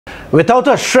Without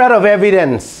a shred of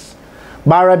evidence,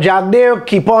 Jagdeo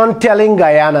keep on telling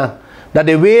Guyana that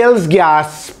the Wales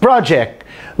gas project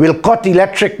will cut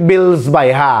electric bills by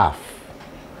half.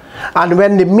 And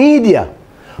when the media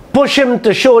push him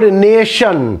to show the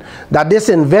nation that this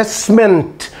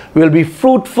investment will be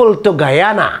fruitful to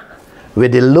Guyana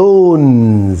with the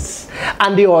loans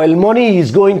and the oil money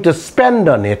he's going to spend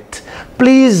on it,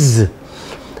 please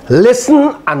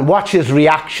listen and watch his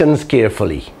reactions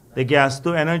carefully. The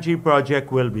gas-to-energy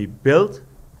project will be built.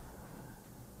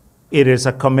 It is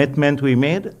a commitment we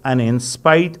made, and in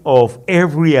spite of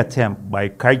every attempt by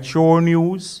Kiteshore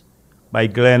News, by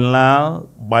Glenn Lall,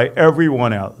 by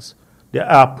everyone else, the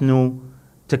APNU,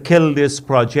 to kill this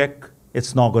project,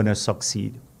 it's not going to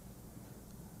succeed.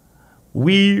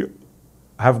 We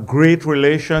have great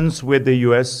relations with the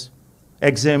U.S.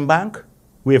 ExxonM Bank.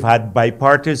 We've had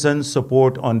bipartisan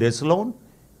support on this loan.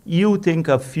 You think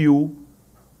a few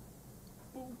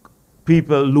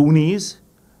people, loonies,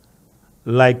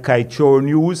 like Kiteshore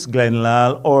News, Glenn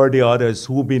Lall, or the others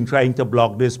who've been trying to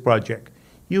block this project,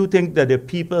 you think that the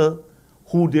people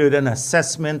who did an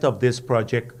assessment of this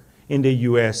project in the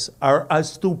US are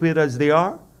as stupid as they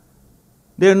are?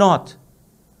 They're not.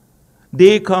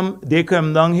 They come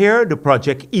down here, the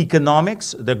project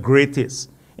economics, the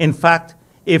greatest. In fact,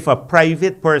 if a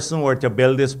private person were to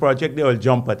build this project, they will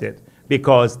jump at it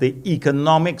because the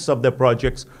economics of the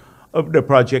project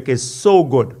is so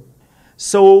good.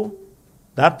 So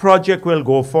that project will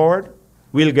go forward.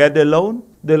 We'll get the loan.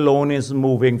 The loan is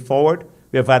moving forward.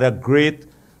 We've had a great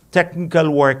technical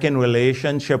working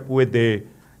relationship with the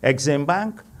ExxonM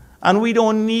Bank. And we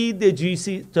don't need the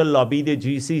to lobby the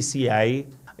GCCI.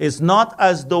 It's not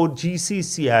as though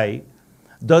GCCI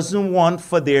doesn't want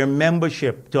for their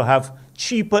membership to have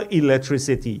cheaper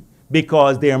electricity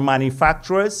because they're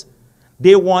manufacturers.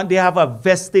 They have a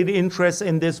vested interest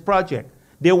in this project.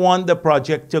 They want the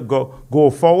project to go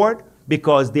forward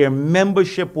because their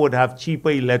membership would have cheaper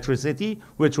electricity,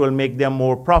 which will make them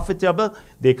more profitable.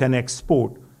 They can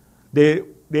export. The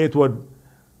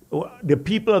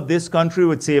people of this country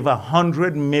would save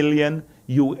 $100 million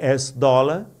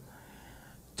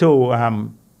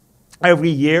to every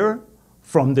year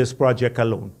from this project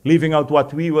alone, leaving out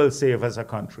what we will save as a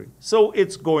country. So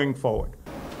it's going forward.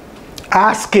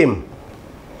 Ask him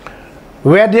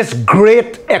where this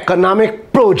great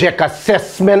economic project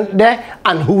assessment there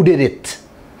and who did it.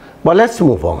 But let's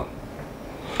move on.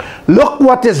 Look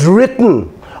what is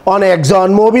written on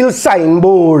ExxonMobil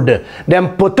signboard,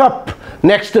 then put up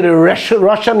next to the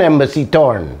Russian embassy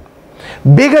torn.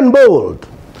 Big and bold,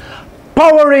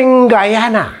 powering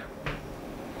Guyana.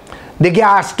 The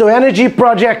gas-to-energy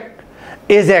project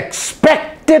is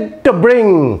expected to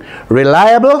bring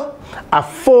reliable,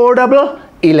 affordable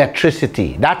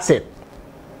electricity. That's it.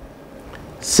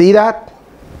 See that?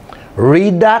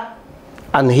 Read that?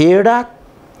 And hear that?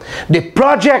 The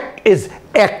project is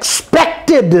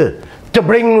expected to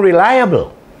bring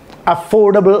reliable,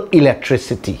 affordable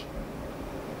electricity.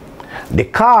 The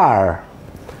car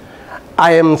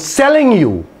I am selling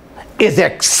you is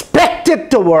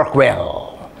expected to work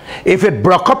well. If it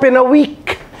broke up in a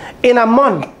week, in a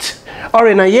month, or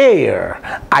in a year,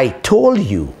 I told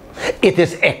you it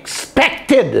is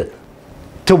expected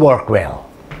to work well.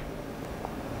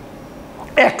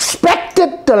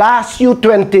 Expected to last you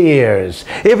 20 years.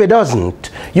 If it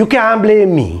doesn't, you can't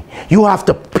blame me. You have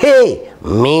to pay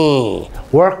me,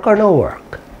 work or no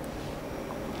work.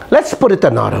 Let's put it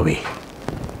another way.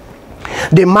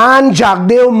 The man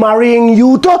Jagdeo marrying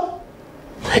you to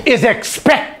is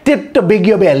expected to big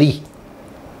your belly.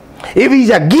 If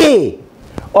he's a gay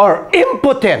or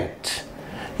impotent,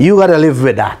 you gotta live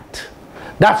with that.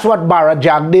 That's what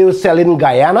Jagdeo is selling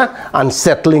Guyana and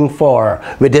settling for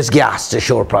with this gas to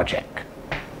shore project.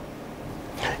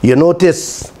 You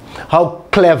notice how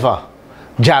clever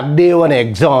Jagdeo and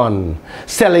Exxon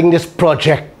selling this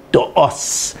project to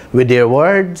us with their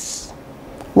words?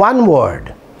 One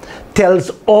word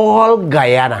tells all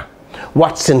Guyana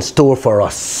what's in store for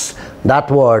us.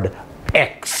 That word,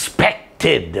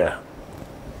 expected.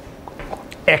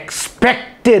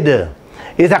 Expected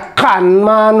is a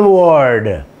con-man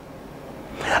word.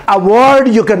 A word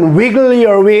you can wiggle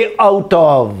your way out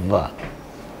of.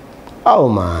 Oh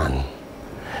man.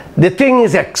 The thing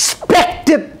is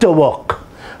expected to work.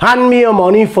 Hand me your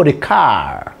money for the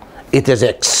car. It is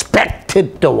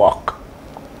expected to work.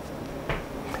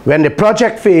 When the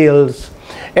project fails,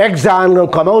 Exxon will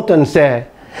come out and say,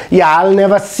 yeah, I'll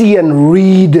never see and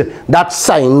read that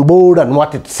signboard and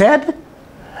what it said.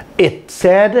 It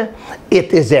said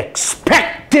it is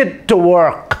expected to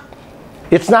work.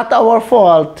 It's not our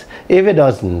fault if it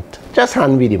doesn't. Just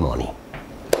hand me the money.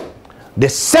 The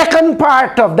second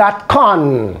part of that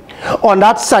con, on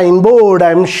that signboard,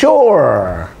 I'm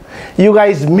sure you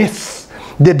guys miss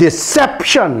the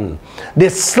deception,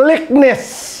 the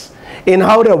slickness in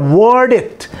how they word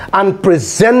it and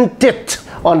present it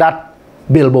on that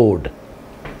billboard.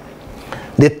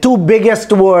 The two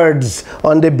biggest words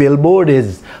on the billboard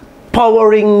is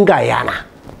powering Guyana.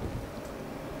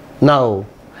 Now,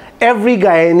 every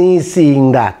Guyanese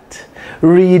seeing that,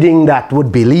 reading that,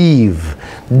 would believe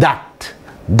that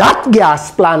that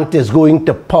gas plant is going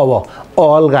to power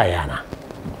all Guyana.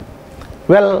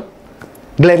 Well,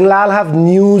 Glenn Lall have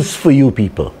news for you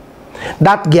people.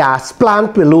 That gas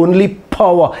plant will only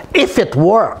power, if it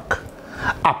work,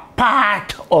 a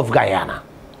part of Guyana.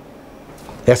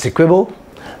 Essequibo,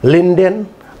 Linden,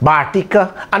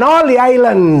 Bartica, and all the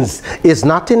islands is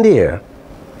not in there.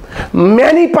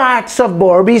 Many parts of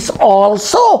Berbice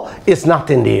also is not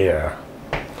in there.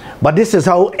 But this is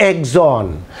how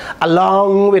Exxon,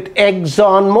 along with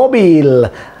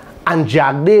ExxonMobil and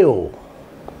Jagdeo,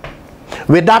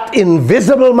 with that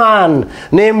invisible man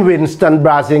named Winston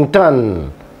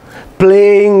Brasington,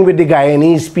 playing with the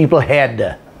Guyanese people's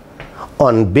head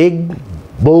on big,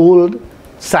 bold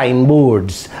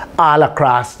signboards all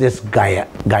across this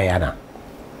Guyana,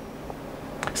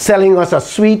 selling us a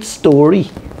sweet story,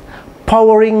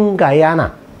 powering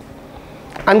Guyana.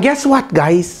 And guess what,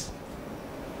 guys?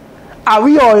 Are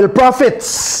we oil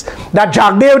profits that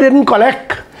Jagdeo didn't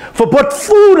collect for put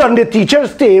food on the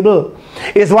teacher's table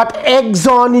is what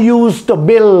Exxon used to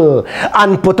build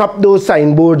and put up those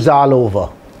signboards all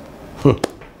over.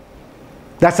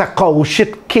 That's a cow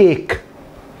shit cake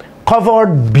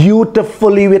covered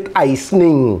beautifully with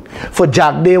icing for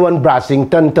Jagdeo and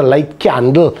Brasington to light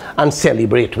candle and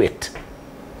celebrate with.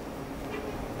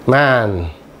 Man,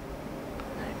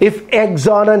 if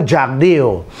Exxon and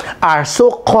Jagdeo are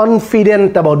so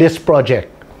confident about this project,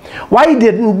 why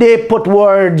didn't they put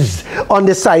words on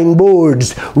the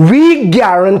signboards? We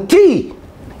guarantee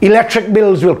electric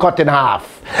bills will cut in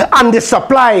half and the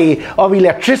supply of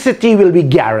electricity will be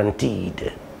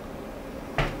guaranteed.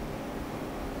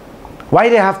 Why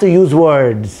they have to use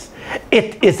words?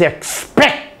 It is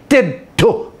expected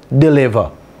to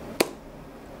deliver.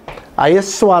 I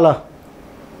just swallow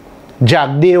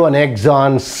Jagdeo and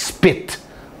Exxon spit,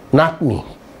 not me.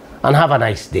 And have a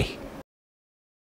nice day.